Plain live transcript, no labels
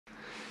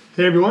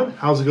Hey everyone,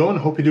 how's it going?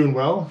 Hope you're doing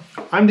well.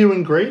 I'm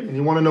doing great, and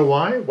you want to know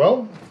why?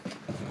 Well,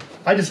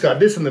 I just got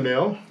this in the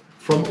mail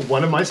from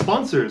one of my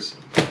sponsors.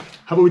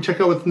 How about we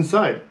check out what's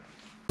inside?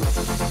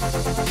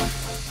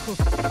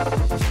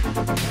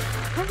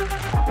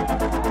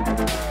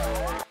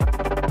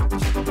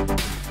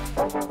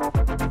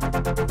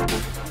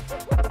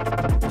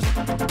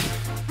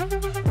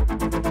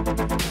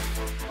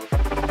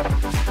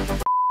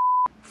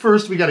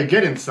 First, we got to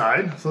get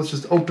inside, so let's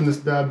just open this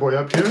bad boy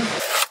up here.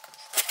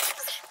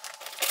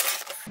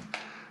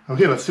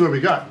 Okay, let's see what we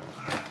got.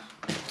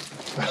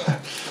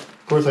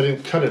 Of course, I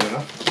didn't cut it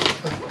enough.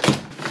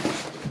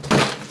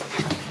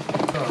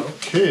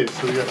 Okay,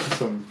 so we got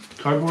some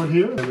cardboard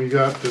here, and we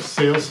got the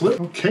sales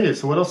slip. Okay,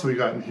 so what else have we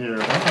got in here?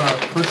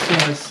 First thing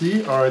I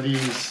see are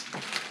these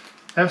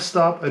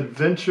f-stop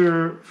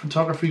adventure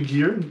photography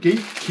gear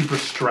gatekeeper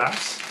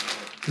straps.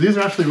 So these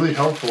are actually really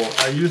helpful.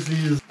 I use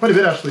these quite a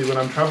bit actually when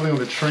I'm traveling on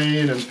the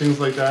train and things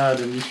like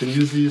that, and you can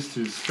use these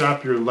to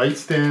strap your light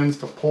stands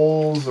to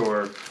poles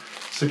or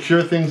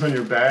secure things on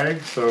your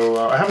bag. So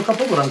I have a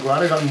couple, but I'm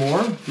glad I got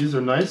more. These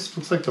are nice.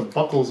 Looks like the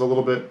buckle's a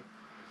little bit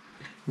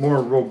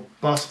more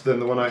robust than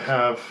the one I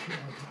have.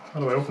 How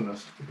do I open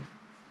this?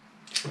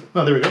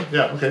 Oh, there we go.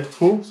 Yeah, okay,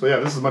 cool. So yeah,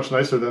 this is much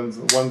nicer than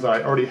the ones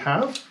I already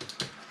have.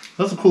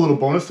 That's a cool little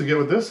bonus to get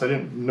with this. I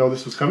didn't know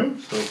this was coming,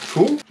 so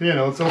cool. Okay,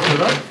 now let's open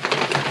it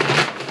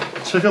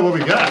up. Check out what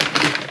we got.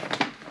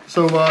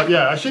 So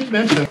yeah, I should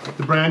mention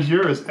the brand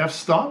here is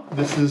f-stop.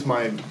 This is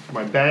my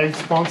bag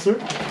sponsor.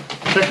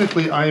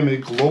 Technically, I am a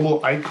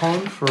global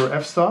icon for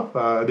f-stop.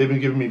 They've been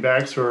giving me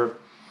bags for a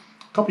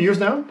couple years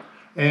now.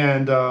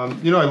 And,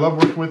 you know, I love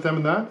working with them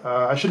in that.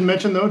 I should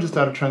mention, though, just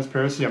out of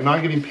transparency, I'm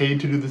not getting paid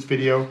to do this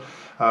video.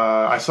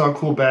 I saw a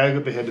cool bag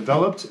that they had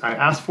developed. I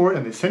asked for it,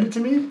 and they sent it to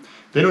me.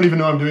 They don't even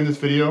know I'm doing this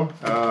video.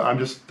 I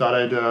just thought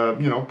I'd,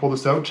 you know, pull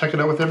this out, check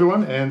it out with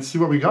everyone, and see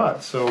what we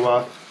got.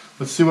 So,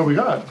 let's see what we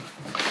got.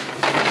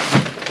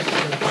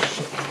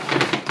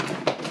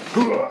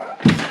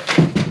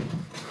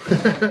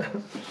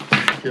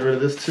 Get rid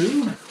of this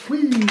too.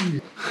 Whee!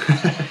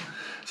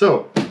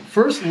 So,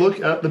 first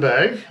look at the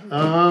bag.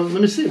 Let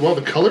me see. Well,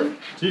 the color,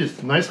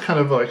 geez, nice kind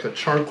of like a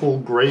charcoal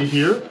gray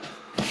here.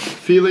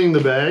 Feeling the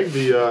bag,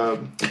 the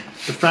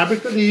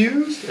fabric that they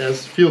used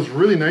feels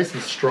really nice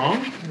and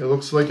strong. It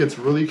looks like it's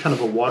really kind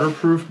of a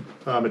waterproof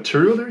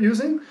material they're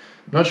using.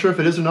 Not sure if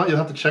it is or not. You'll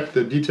have to check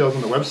the details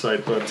on the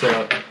website, but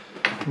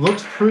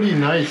looks pretty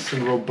nice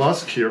and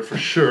robust here for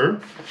sure.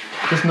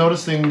 Just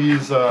noticing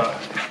these,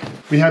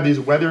 we have these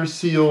weather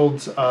sealed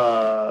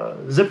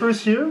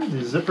zippers here,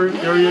 the zipper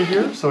area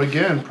here. So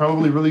again,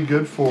 probably really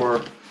good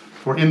for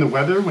in the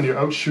weather when you're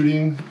out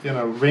shooting in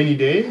a rainy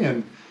day.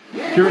 And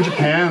here in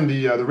Japan,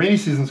 the rainy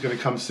season is going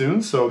to come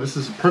soon. So this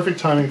is perfect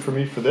timing for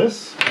me for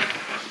this.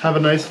 Have a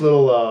nice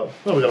little, oh,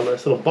 we got a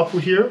nice little buckle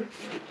here.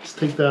 Just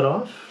take that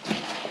off.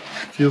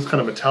 Feels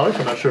kind of metallic.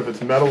 I'm not sure if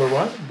it's metal or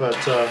what, but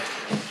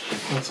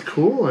that's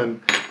cool.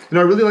 And you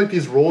know, I really like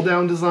these roll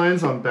down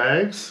designs on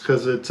bags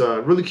because it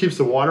really keeps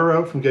the water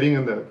out from getting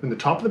in the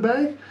top of the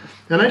bag.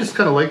 And I just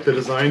kind of like the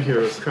design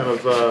here. It's kind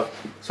of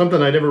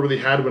something I never really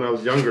had when I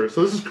was younger.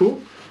 So this is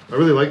cool. I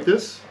really like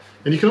this.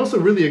 And you can also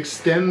really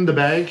extend the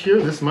bag here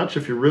this much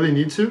if you really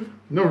need to.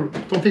 No,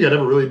 don't think I'd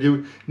ever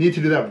really need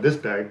to do that with this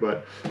bag,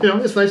 but you know,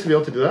 it's nice to be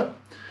able to do that.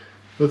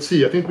 Let's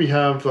see, I think we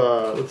have,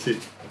 let's see.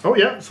 Oh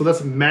yeah, so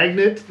that's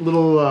magnet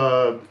little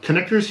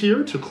connectors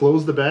here to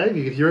close the bag.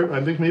 You can hear it,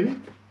 I think maybe.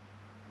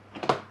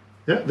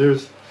 Yeah,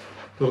 there's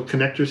little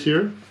connectors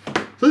here.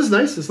 So this is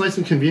nice, it's nice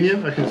and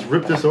convenient. I can just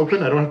rip this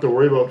open. I don't have to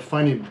worry about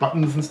finding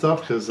buttons and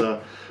stuff because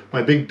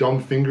my big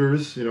dumb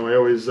fingers, you know, I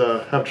always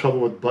have trouble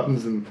with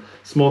buttons and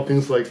small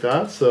things like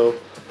that. So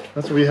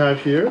that's what we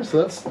have here.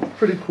 So that's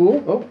pretty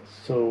cool. Oh,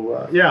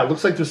 so yeah, it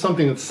looks like there's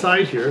something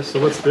inside here. So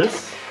what's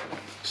this?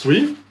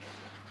 Sweet.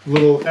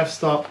 Little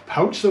f-stop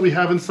pouch that we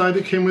have inside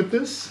that came with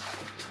this.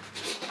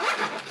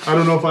 I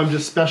don't know if I'm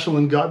just special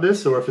and got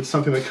this or if it's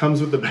something that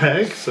comes with the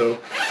bag, so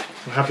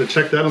I'll have to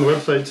check that on the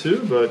website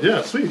too, but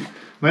yeah, sweet.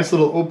 Nice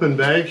little open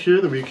bag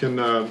here that we can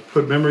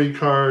put memory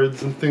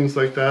cards and things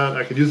like that.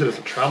 I could use it as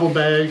a travel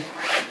bag.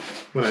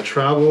 When I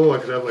travel, I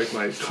could have like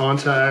my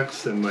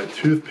contacts and my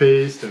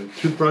toothpaste and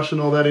toothbrush and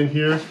all that in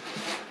here.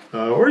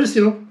 Or just,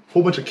 you know, a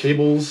whole bunch of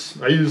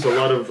cables. I use a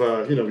lot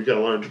of, you know, we got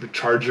a lot of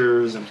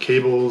chargers and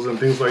cables and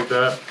things like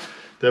that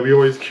that we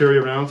always carry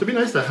around. So it'd be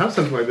nice to have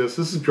something like this.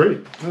 This is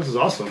great. This is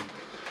awesome.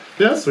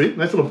 Yeah, that's sweet.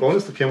 Nice little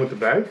bonus that came with the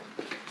bag.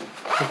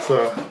 That's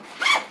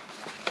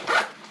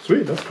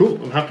sweet. That's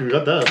cool. I'm happy we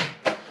got that.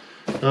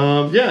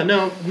 Yeah,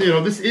 now, you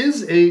know, this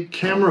is a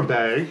camera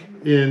bag.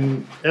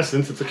 In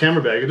essence, it's a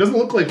camera bag. It doesn't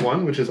look like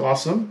one, which is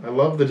awesome. I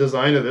love the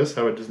design of this,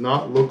 how it does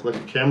not look like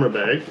a camera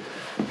bag.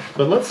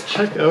 But let's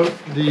check out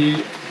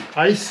the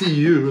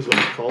ICU, is what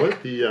we call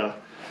it, the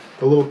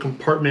little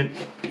compartment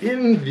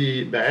in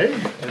the bag,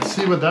 and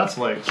see what that's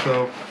like.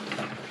 So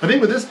I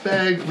think with this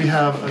bag, we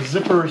have a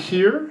zipper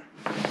here,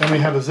 and we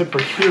have a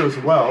zipper here as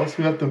well. So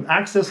we have the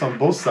access on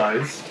both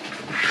sides.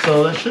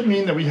 So that should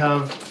mean that we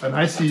have an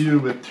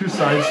ICU with two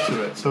sides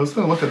to it. So let's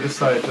going to look at this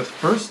side just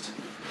first.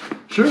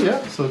 Sure,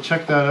 yeah. So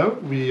check that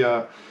out.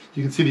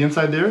 You can see the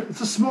inside there.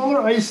 It's a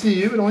smaller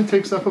ICU. It only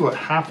takes up about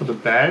half of the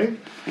bag,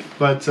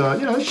 but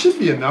you know, it should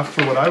be enough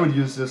for what I would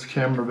use this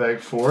camera bag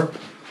for.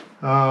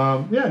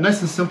 Yeah,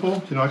 nice and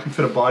simple. You know, I can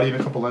fit a body and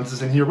a couple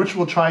lenses in here, which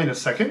we'll try in a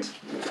second.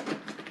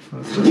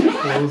 Let's just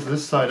close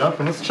this side up,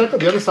 and let's check out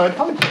the other side.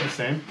 Probably quite the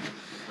same.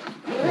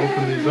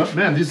 Open these up.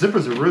 Man, these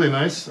zippers are really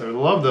nice. I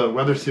love the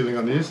weather sealing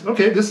on these.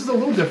 Okay, this is a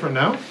little different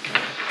now.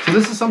 So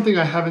this is something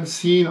I haven't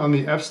seen on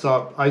the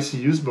f-stop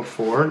ICUs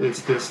before.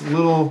 It's this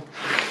little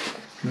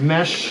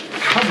mesh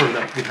cover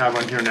that we have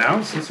on here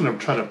now. So I'm going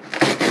to try to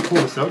pull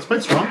this out. It's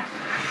quite strong.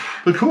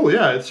 But cool,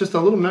 yeah, it's just a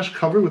little mesh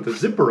cover with a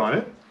zipper on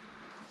it.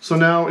 So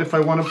now if I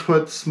want to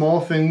put small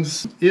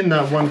things in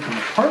that one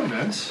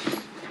compartment,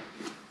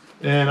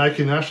 and I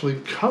can actually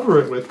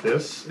cover it with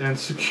this and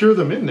secure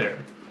them in there.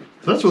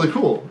 So that's really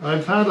cool.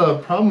 I've had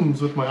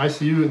problems with my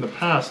ICU in the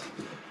past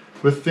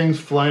with things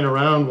flying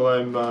around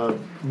while I'm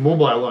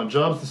mobile on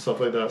jobs and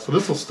stuff like that. So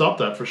this will stop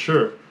that for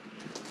sure.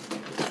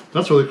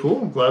 That's really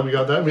cool. I'm glad we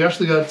got that. We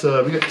actually got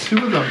we got 2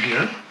 of them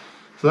here,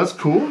 so that's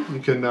cool. You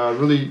can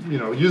really, you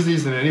know, use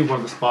these in any one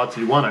of the spots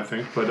you want, I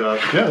think. But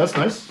yeah, that's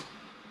nice.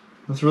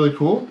 That's really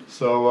cool.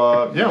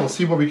 So yeah, we'll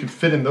see what we can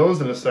fit in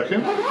those in a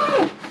second.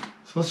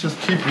 So let's just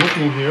keep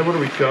looking here. What do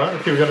we got?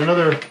 Okay, we got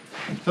another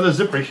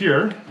zipper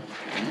here.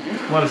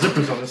 A lot of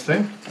zippers on this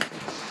thing.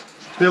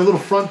 We have a little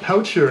front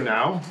pouch here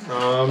now.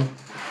 I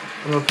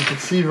don't know if you can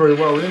see very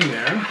well in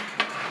there.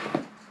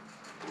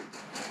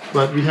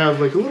 But we have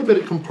like a little bit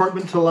of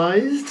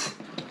compartmentalized,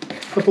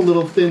 a couple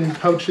little thin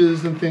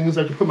pouches and things.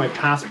 I could put my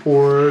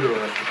passport or,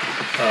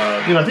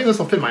 you know, I think this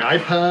will fit my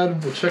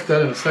iPad. We'll check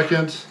that in a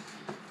second.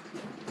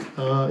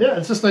 Yeah,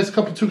 it's just nice,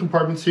 2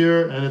 compartments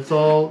here, and it's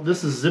all,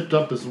 this is zipped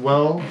up as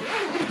well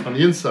on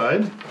the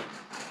inside.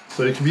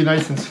 So it can be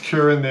nice and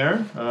secure in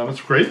there. That's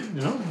great,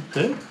 you know,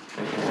 okay.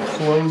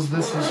 Close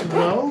this as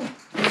well.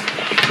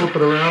 Flip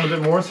it around a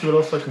bit more, see what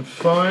else I can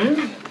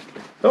find.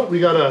 Oh, we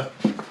got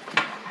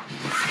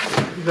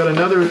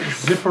another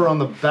zipper on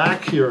the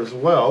back here as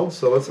well,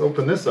 so let's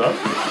open this up.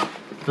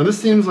 Now this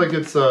seems like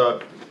it's, yeah,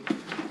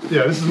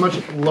 this is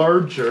much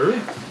larger.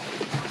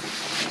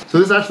 So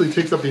this actually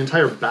takes up the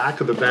entire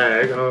back of the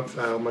bag. I don't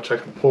know how much I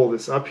can pull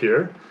this up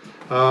here.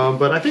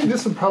 But I think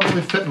this would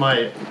probably fit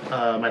my,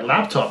 my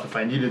laptop if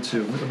I needed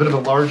to. A bit of a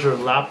larger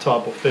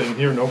laptop will fit in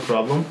here, no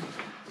problem.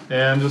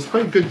 And there's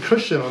quite a good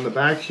cushion on the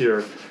back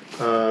here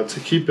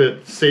to keep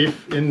it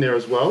safe in there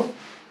as well.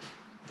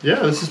 Yeah,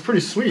 this is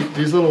pretty sweet.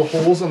 These little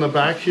holes on the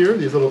back here,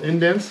 these little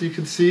indents you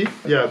can see.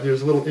 Yeah,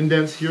 there's little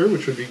indents here,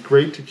 which would be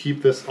great to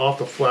keep this off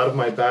the flat of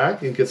my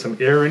back and get some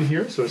air in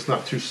here so it's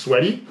not too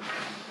sweaty.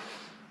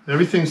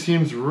 Everything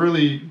seems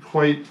really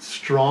quite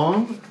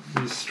strong.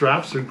 These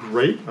straps are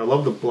great. I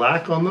love the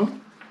black on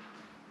them.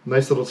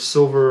 Nice little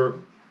silver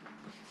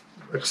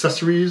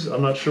accessories.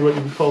 I'm not sure what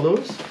you would call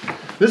those.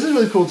 This is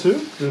really cool too.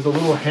 There's a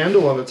little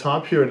handle on the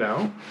top here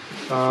now.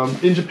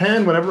 In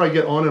Japan, whenever I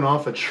get on and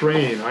off a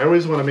train, I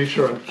always want to make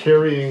sure I'm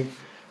carrying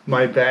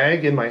my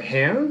bag in my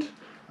hand.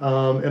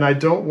 And I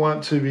don't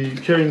want to be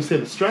carrying, say,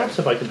 the straps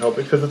if I can help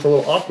it, because it's a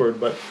little awkward.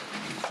 But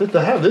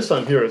to have this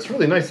on here, it's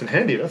really nice and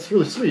handy. That's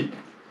really sweet.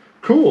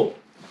 Cool.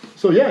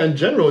 So yeah, in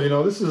general, you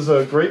know, this is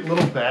a great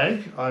little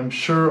bag. I'm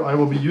sure I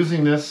will be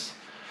using this,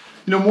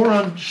 you know, more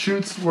on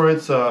shoots where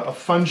it's a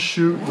fun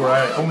shoot where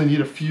I only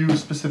need a few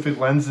specific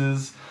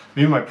lenses,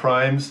 maybe my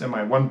primes and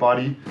my one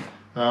body.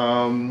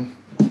 And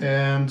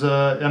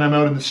I'm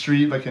out in the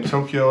street, like in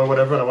Tokyo or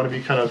whatever, and I want to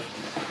be kind of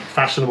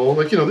fashionable.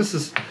 Like, you know, this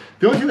is,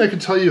 the only thing that I can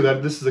tell you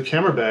that this is a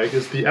camera bag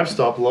is the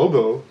f-stop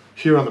logo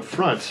here on the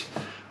front.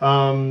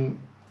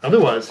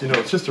 Otherwise, you know,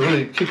 it's just a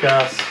really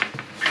kick-ass,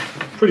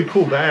 pretty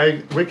cool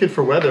bag, wicked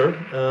for weather.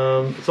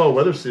 It's all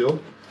weather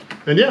sealed.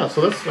 And yeah,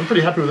 so that's, I'm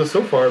pretty happy with this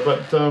so far,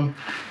 but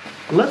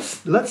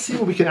let's see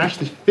what we can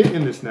actually fit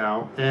in this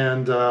now,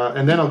 and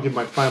then I'll give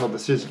my final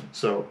decision.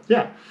 So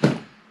yeah.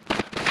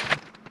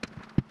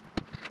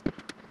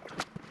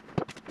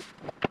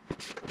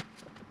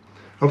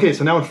 Okay,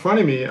 so now in front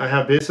of me, I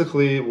have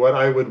basically what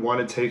I would want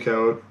to take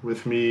out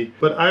with me,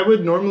 but I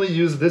would normally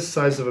use this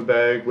size of a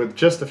bag with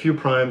just a few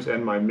primes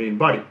and my main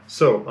body.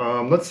 So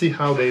let's see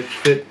how they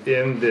fit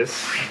in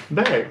this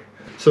bag.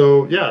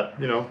 So yeah,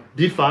 you know,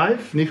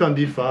 D5, Nikon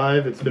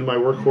D5, it's been my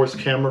workhorse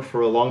camera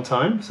for a long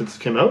time, since it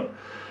came out.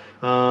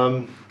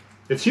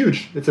 It's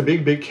huge, it's a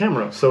big, big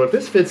camera. So if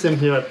this fits in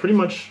here, I'm pretty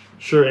much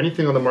sure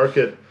anything on the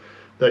market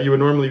that you would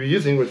normally be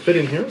using would fit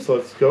in here, so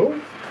let's go.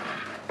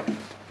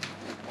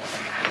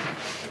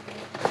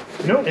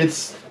 You know,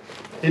 it's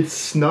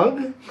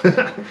snug.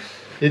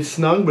 It's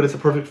snug, but it's a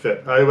perfect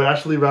fit. I would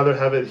actually rather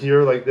have it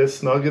here like this,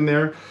 snug in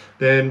there,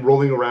 than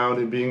rolling around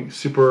and being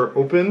super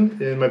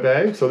open in my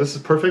bag. So this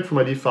is perfect for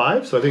my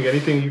D5. So I think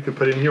anything you could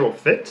put in here will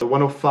fit. The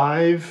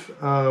 105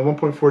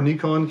 1.4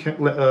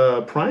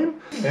 Nikon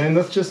prime. And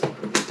let's just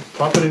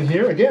pop it in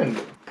here. Again,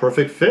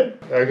 perfect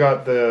fit. I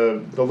got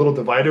the little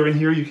divider in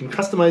here. You can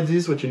customize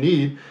these what you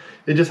need.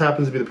 It just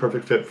happens to be the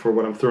perfect fit for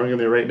what I'm throwing in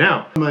there right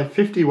now. My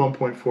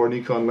 50-1.4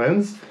 Nikon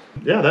lens,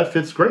 yeah, that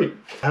fits great.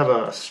 I have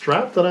a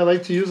strap that I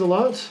like to use a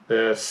lot.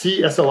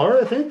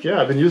 CSLR, I think.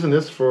 Yeah, I've been using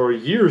this for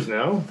years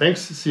now.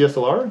 Thanks,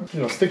 CSLR. You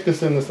know, stick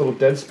this in this little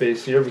dead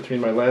space here between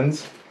my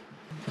lens.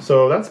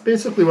 So that's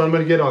basically what I'm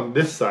going to get on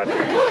this side.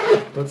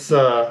 Let's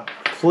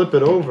flip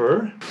it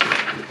over.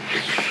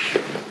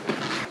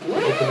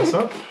 Open this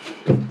up.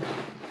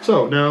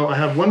 So now I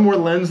have one more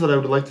lens that I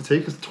would like to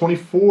take. It's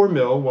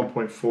 24mm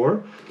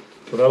 1.4.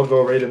 So that'll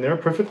go right in there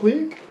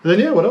perfectly. And then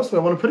yeah, what else do I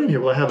want to put in here?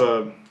 Well, I have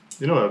a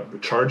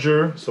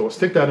charger. So I'll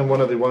stick that in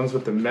one of the ones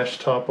with the mesh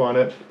top on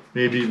it.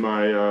 Maybe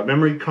my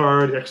memory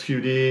card,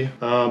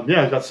 XQD.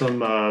 Yeah, I got some,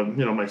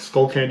 my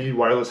Skull Candy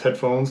wireless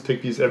headphones.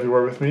 Take these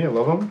everywhere with me. I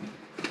love them.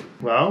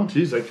 Wow,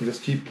 geez, I can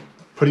just keep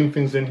putting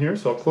things in here.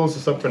 So I'll close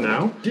this up for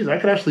now. Geez, I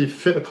could actually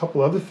fit a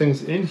couple other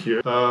things in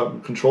here.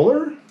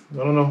 Controller? I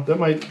don't know. That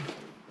might...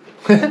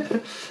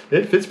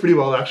 It fits pretty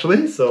well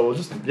actually. So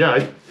just,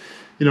 yeah,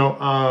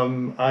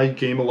 I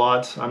game a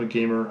lot. I'm a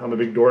gamer. I'm a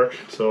big dork.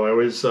 So I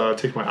always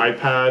take my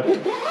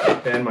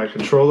iPad and my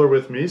controller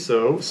with me.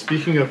 So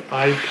speaking of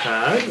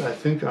iPad, I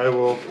think I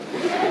will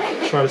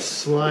try to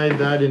slide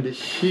that into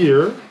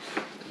here.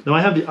 Now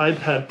I have the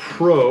iPad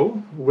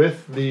Pro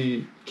with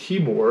the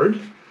keyboard.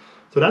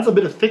 So that's a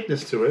bit of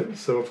thickness to it.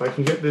 So if I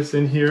can get this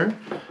in here,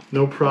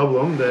 no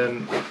problem,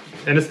 then,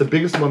 and it's the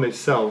biggest one they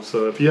sell.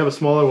 So if you have a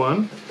smaller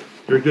one,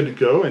 you're good to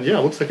go. And yeah,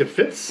 it looks like it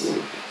fits.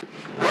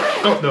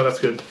 Oh, no, that's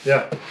good.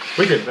 Yeah,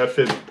 wicked. That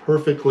fit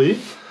perfectly.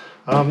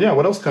 Yeah,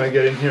 what else can I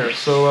get in here?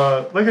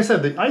 So, like I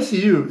said, the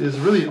ICU is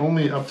really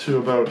only up to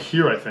about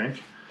here, I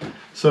think.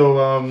 So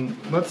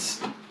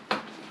let's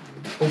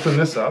open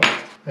this up.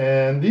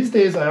 And these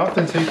days, I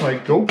often take my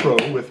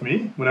GoPro with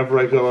me whenever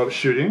I go out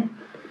shooting.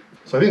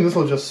 So I think this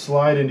will just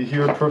slide into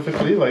here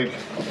perfectly, like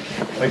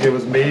it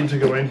was made to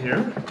go in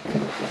here.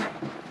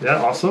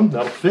 Yeah, awesome.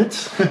 That'll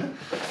fit.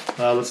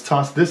 Let's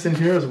toss this in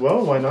here as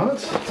well. Why not?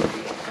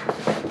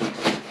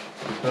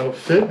 That'll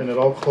fit, and it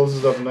all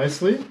closes up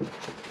nicely.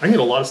 I can get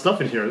a lot of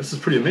stuff in here. This is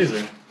pretty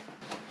amazing.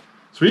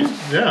 Sweet.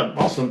 Yeah,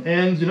 awesome.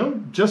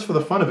 And, just for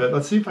the fun of it,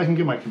 let's see if I can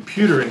get my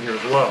computer in here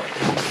as well.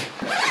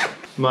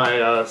 My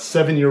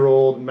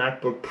 7-year-old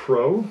MacBook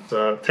Pro.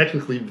 It's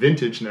technically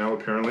vintage now,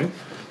 apparently.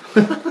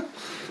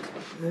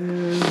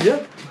 And,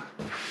 yep,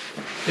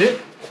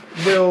 it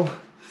will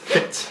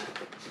fit.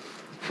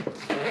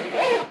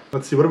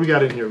 Let's see, what do we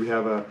got in here? We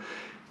have a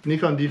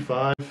Nikon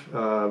D5,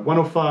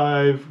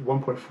 105,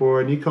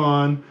 1.4,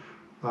 Nikon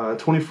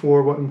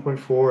 24,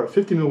 1.4, a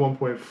 50mm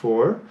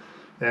 1.4,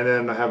 and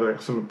then I have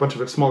a bunch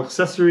of small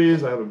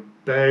accessories. I have a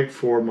bag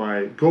for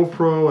my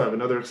GoPro, I have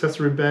another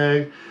accessory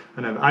bag,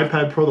 and I have an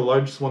iPad Pro, the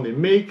largest one they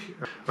make.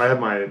 I have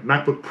my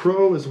MacBook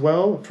Pro as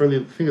well, I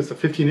think it's a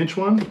 15-inch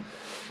one.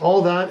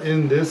 All that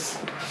in this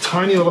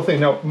tiny little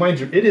thing. Now,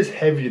 mind you, it is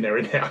heavy in there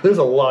right now. There's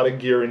a lot of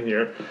gear in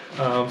here.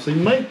 So you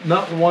might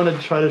not want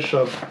to try to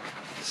shove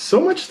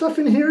so much stuff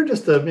in here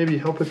just to maybe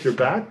help with your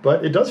back,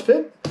 but it does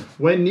fit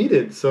when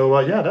needed. So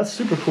yeah, that's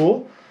super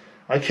cool.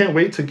 I can't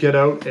wait to get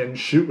out and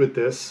shoot with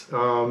this.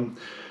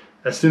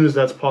 As soon as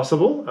that's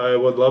possible, I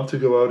would love to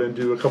go out and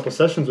do a couple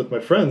sessions with my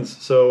friends.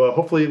 So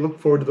hopefully look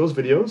forward to those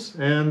videos.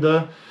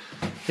 And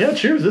yeah,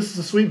 cheers. This is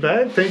a sweet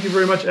bag. Thank you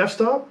very much,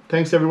 f-stop.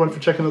 Thanks everyone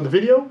for checking out the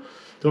video.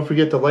 Don't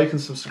forget to like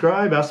and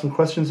subscribe. Ask some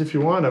questions if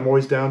you want. I'm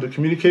always down to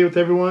communicate with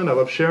everyone. I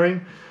love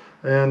sharing.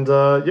 And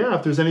yeah,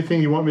 if there's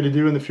anything you want me to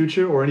do in the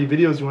future or any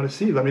videos you want to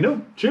see, let me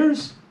know.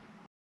 Cheers!